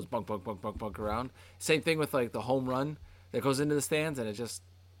and it just goes bunk bunk bunk bunk bunk around. Same thing with like the home run that goes into the stands and it just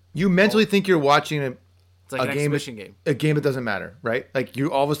you mentally think you're watching it's like an exhibition game. a game that doesn't matter, right? Like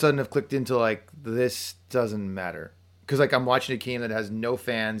you all of a sudden have clicked into like this doesn't matter because like I'm watching a game that has no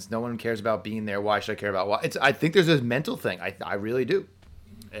fans, no one cares about being there. Why should I care about why? I think there's this mental thing. I really do.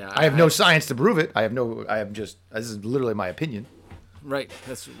 Yeah, I have no science to prove it. This is literally my opinion. Right.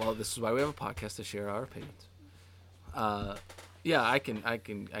 This is why we have a podcast to share our opinions. Yeah, I can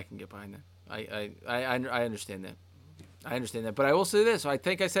get behind that. I understand that. I understand that. But I will say this. I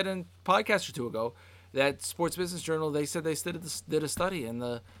think I said in a podcast or two ago that Sports Business Journal, they said they did a study, and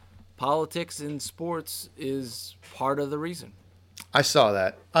the politics in sports is part of the reason. I saw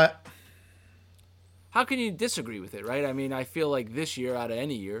that. How can you disagree with it, right? I mean, I feel like this year, out of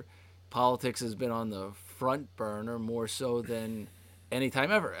any year, politics has been on the front burner more so than any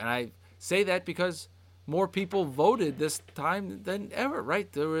time ever. And say that because more people voted this time than ever,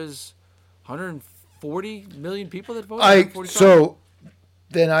 right? There was 140 million people that voted. 145? So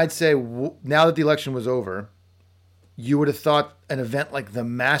then I'd say now that the election was over, you would have thought an event like the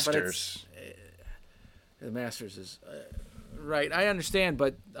Masters. The Masters is right. I understand,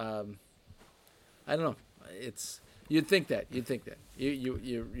 but I don't know. You'd think that.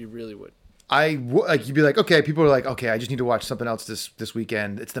 You really would. You'd be like, okay, people are like, okay, I just need to watch something else this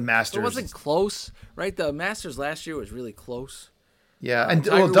weekend. It's the Masters. It wasn't close, right? The Masters last year was really close. Yeah, and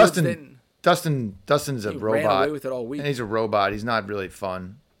Tiger Dustin's a he robot. ran away with it all week. And he's a robot. He's not really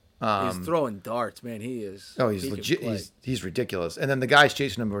fun. He's throwing darts, man. He is. Oh, he's he legit. He's ridiculous. And then the guys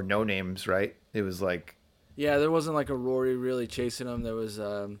chasing him were no names, right? It was like, yeah, there wasn't like a Rory really chasing him. There was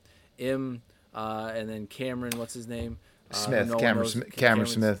Im, and then Cameron. What's his name? Smith. Cameron Cameron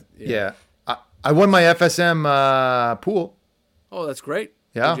Smith. Yeah. I won my FSM pool. Oh, that's great.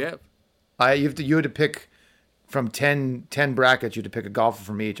 Yeah. Good job. You had to pick from 10 brackets. You had to pick a golfer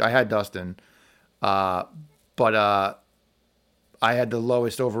from each. I had Dustin, but I had the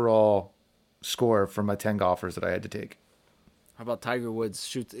lowest overall score from my 10 golfers that I had to take. How about Tiger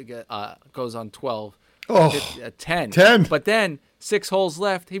Woods goes on 12, Oh, 10. 10. But then 6 holes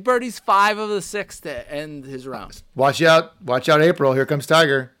left. He birdies 5 of the 6 to end his round. Watch out, April. Here comes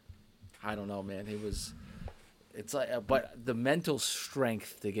Tiger. I don't know, man. It's like, but the mental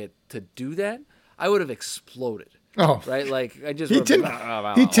strength to do that, I would have exploded. Oh, right. Like I just he tin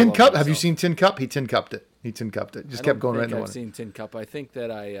cup. Have you seen Tin Cup? He tin cupped it. Just kept going right in the water. I've seen Tin Cup. I think that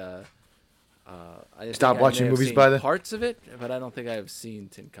I stopped watching movies by then. Parts of it, but I don't think I have seen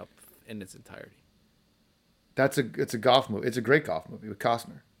Tin Cup in its entirety. It's a golf movie. It's a great golf movie with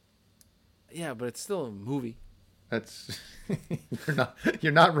Costner. Yeah, but it's still a movie. That's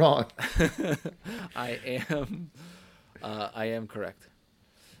you're not wrong. I am correct.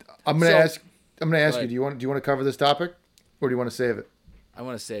 I'm gonna ask you. Do you want to cover this topic, or do you want to save it? I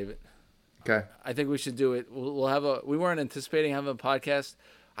want to save it. Okay. I think we should do it. We'll have we weren't anticipating having a podcast.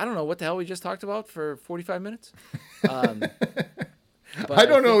 I don't know what the hell we just talked about for 45 minutes. I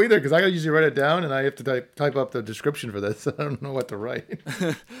don't know either because I usually write it down and I have to type up the description for this. I don't know what to write.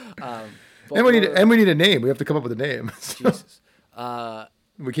 And we need a name. We have to come up with a name. Jesus.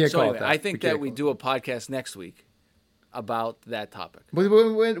 We can't call it that. I think that we do a podcast next week about that topic.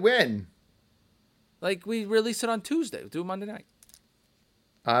 When? Like we release it on Tuesday. We'll do it Monday night.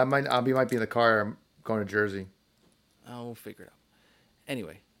 I might be in the car. I'm going to Jersey. Oh, we'll figure it out.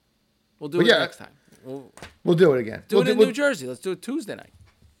 Anyway, we'll do it next time. We'll do it again. Do it in New Jersey. Let's do it Tuesday night.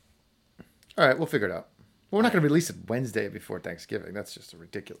 All right, we'll figure it out. Well, we're not going to release it Wednesday before Thanksgiving. That's just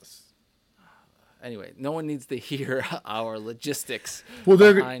ridiculous. Anyway, no one needs to hear our logistics. Well,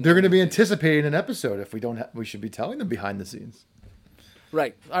 they're going to be anticipating an episode. If we don't, we should be telling them behind the scenes.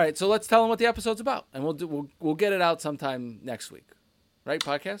 Right. All right. So let's tell them what the episode's about, and we'll get it out sometime next week. Right?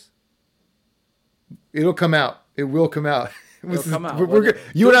 Podcast. It'll come out. It will come out. It'll come out.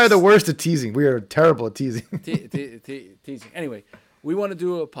 You and I are the worst at teasing. We are terrible at teasing. Teasing. Anyway, we want to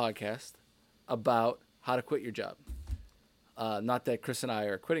do a podcast about how to quit your job. Not that Chris and I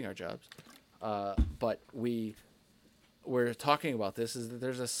are quitting our jobs, but we're talking about this. Is that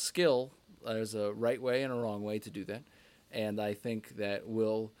there's a skill, there's a right way and a wrong way to do that, and I think that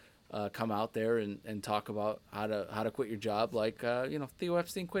we'll come out there and talk about how to quit your job, like Theo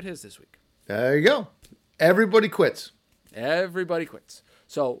Epstein quit his this week. There you go. Everybody quits. Everybody quits.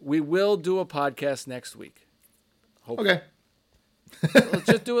 So we will do a podcast next week. Hopefully. Okay. Let's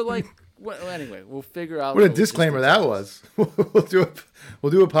just do it anyway, we'll figure out. What a disclaimer that was. We'll do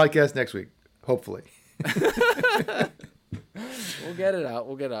a podcast next week. Hopefully. We'll get it out.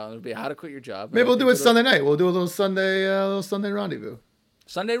 It'll be how to quit your job. Maybe we'll do it Sunday night. We'll do a little Sunday rendezvous.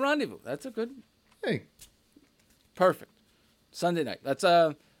 Sunday rendezvous. That's a good. Hey. Perfect. Sunday night. That's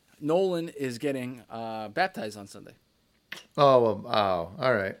Nolan is getting baptized on Sunday. Oh,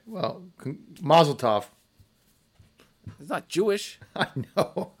 all right. Well, Mazel Tov. It's not Jewish. I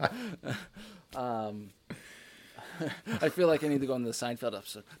know. I feel like I need to go into the Seinfeld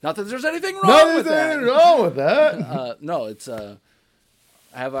episode. Not that there's anything wrong with that. There's anything wrong with that. No, it's I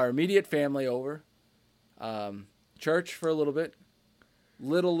have our immediate family over. Church for a little bit.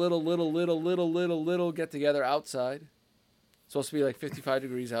 Little get together outside. Supposed to be like 55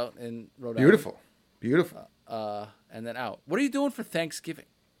 degrees out in Rhode Island. Beautiful. And then out. What are you doing for Thanksgiving?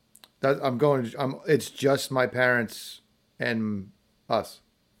 It's just my parents and us.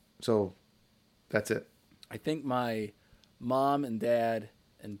 So that's it. I think my mom and dad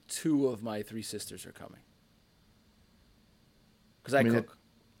and 2 of my 3 sisters are coming. Because I cook.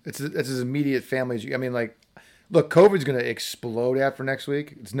 It's as immediate family as you. I mean, like, Look, COVID's going to explode after next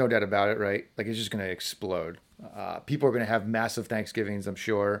week. It's no doubt about it, right? Like, it's just going to explode. People are going to have massive Thanksgivings, I'm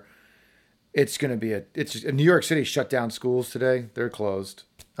sure. It's going to be New York City shut down schools today. They're closed.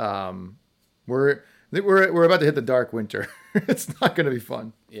 We're about to hit the dark winter. It's not going to be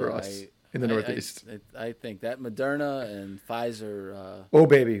fun for us in the Northeast. I think that Moderna and Pfizer. Oh,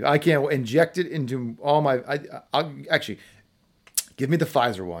 baby. I can't inject it into all my... I'll actually, give me the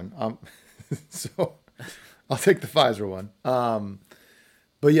Pfizer one. So I'll take the Pfizer one.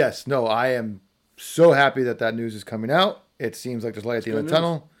 But yes, no, I am so happy that news is coming out. It seems like there's light at the end of the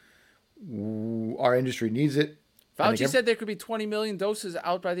tunnel. Our industry needs it. Fauci said there could be 20 million doses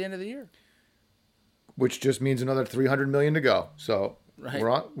out by the end of the year, which just means another 300 million to go. So right.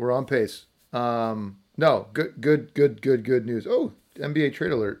 we're on pace. No, good news. Oh, NBA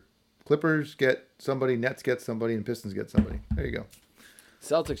trade alert. Clippers get somebody, Nets get somebody, and Pistons get somebody. There you go.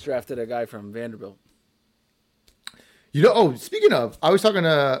 Celtics drafted a guy from Vanderbilt. Speaking of, I was talking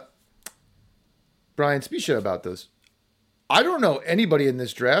to Brian Spicia about this. I don't know anybody in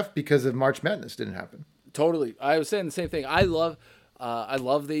this draft because of March Madness didn't happen. Totally. I was saying the same thing. I love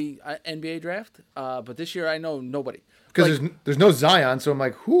the NBA draft, but this year I know nobody. Because there's no Zion, so I'm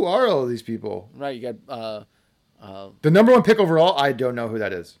like, who are all these people? Right, you got the number one pick overall, I don't know who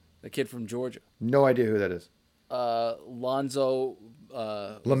that is. The kid from Georgia. No idea who that is. Lonzo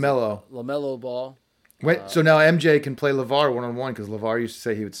LaMelo Ball. So now MJ can play LeVar one-on-one because LeVar used to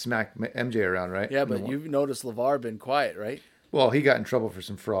say he would smack MJ around, right? Yeah, but you've noticed LeVar been quiet, right? Well, he got in trouble for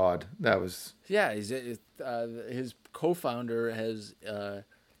some fraud. That was... Yeah, his co-founder has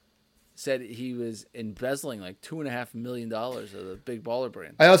said he was embezzling like $2.5 million of the Big Baller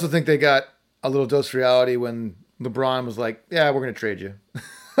brand. I also think they got a little dose of reality when LeBron was like, yeah, we're going to trade you.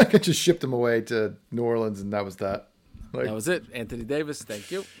 Like, it just shipped him away to New Orleans, and that was that. Like, that was it. Anthony Davis,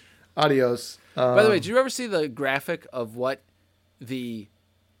 thank you. Adios. By the way, did you ever see the graphic of what the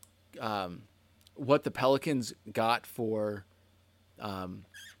Pelicans got for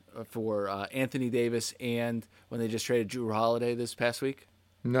Anthony Davis and when they just traded Jrue Holiday this past week?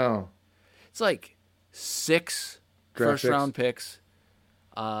 No. It's like 6 first-round picks,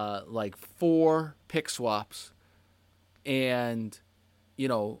 like 4 pick swaps, and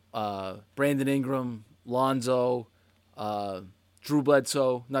Brandon Ingram, Lonzo, Eric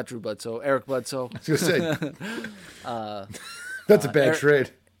Bledsoe. I was going to say, that's a bad trade.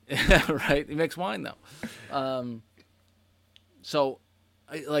 Right? He makes wine, though. So,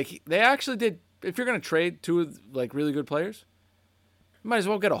 they actually did, if you're going to trade 2 like really good players, you might as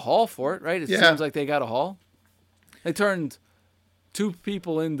well get a haul for it, right? It seems like they got a haul. They turned 2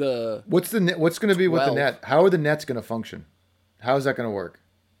 people into What's going to be with the net? How are the Nets going to function? How is that going to work?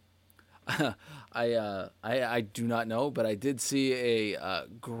 I do not know, but I did see a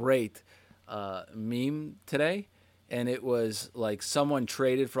great meme today, and it was like someone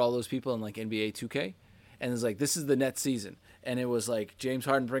traded for all those people in like NBA 2K, and it's like, this is the Nets season, and it was like James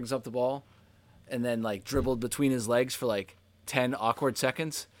Harden brings up the ball, and then like dribbled between his legs for like 10 awkward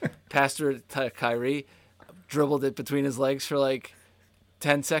seconds, passed it to Kyrie, dribbled it between his legs for like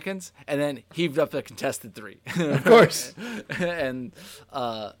 10 seconds, and then heaved up a contested 3. Of course. and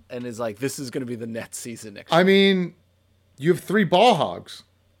is like, this is going to be the Nets season next year. I mean, you have 3 ball hogs.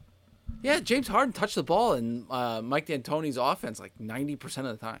 Yeah, James Harden touched the ball in Mike D'Antoni's offense like 90% of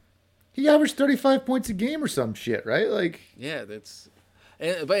the time. He averaged 35 points a game or some shit, right? Like, yeah, but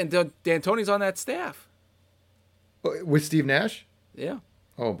D'Antoni's on that staff. With Steve Nash? Yeah.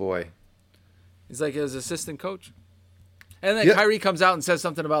 Oh, boy. He's like his assistant coach. And then Kyrie comes out and says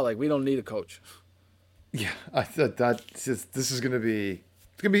something about like, we don't need a coach. Yeah, I thought this is going to be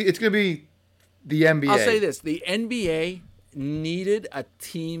it's going to be the NBA. I'll say this: the NBA needed a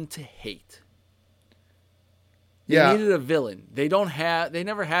team to hate. They needed a villain. They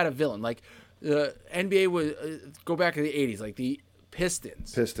never had a villain. Like the NBA was go back to the 80s, like the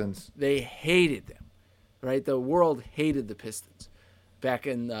Pistons. They hated them, right? The world hated the Pistons back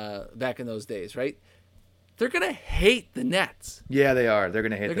in those days, right? They're going to hate the Nets. Yeah, they are. They're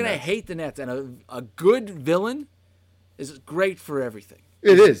going to hate the Nets. They're going to hate the Nets. And a good villain is great for everything.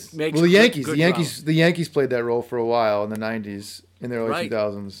 It is. Makes well, the Yankees played that role for a while in the 90s, in the early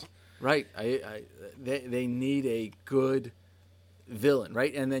 2000s. Right. They need a good villain,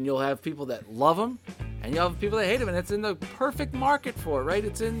 right? And then you'll have people that love him, and you'll have people that hate him, and it's in the perfect market for it, right?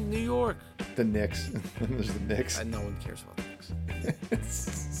 It's in New York. The Knicks. There's the Knicks. And no one cares about the Knicks.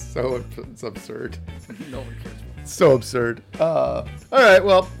 It's absurd. No one cares about it. So absurd. All right,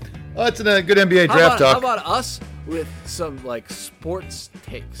 well, that's a good NBA draft talk. How about us with some like sports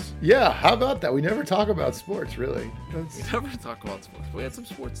takes? Yeah, how about that? We never talk about sports, really. We never talk about sports. We had some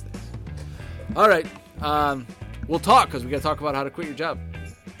sports takes. All right, we'll talk because we got to talk about how to quit your job.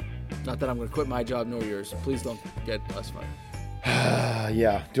 Not that I'm going to quit my job nor yours. Please don't get us fired.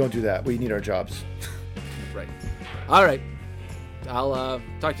 Yeah, don't do that. We need our jobs. Right. All right. I'll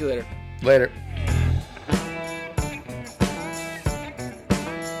talk to you later. Later.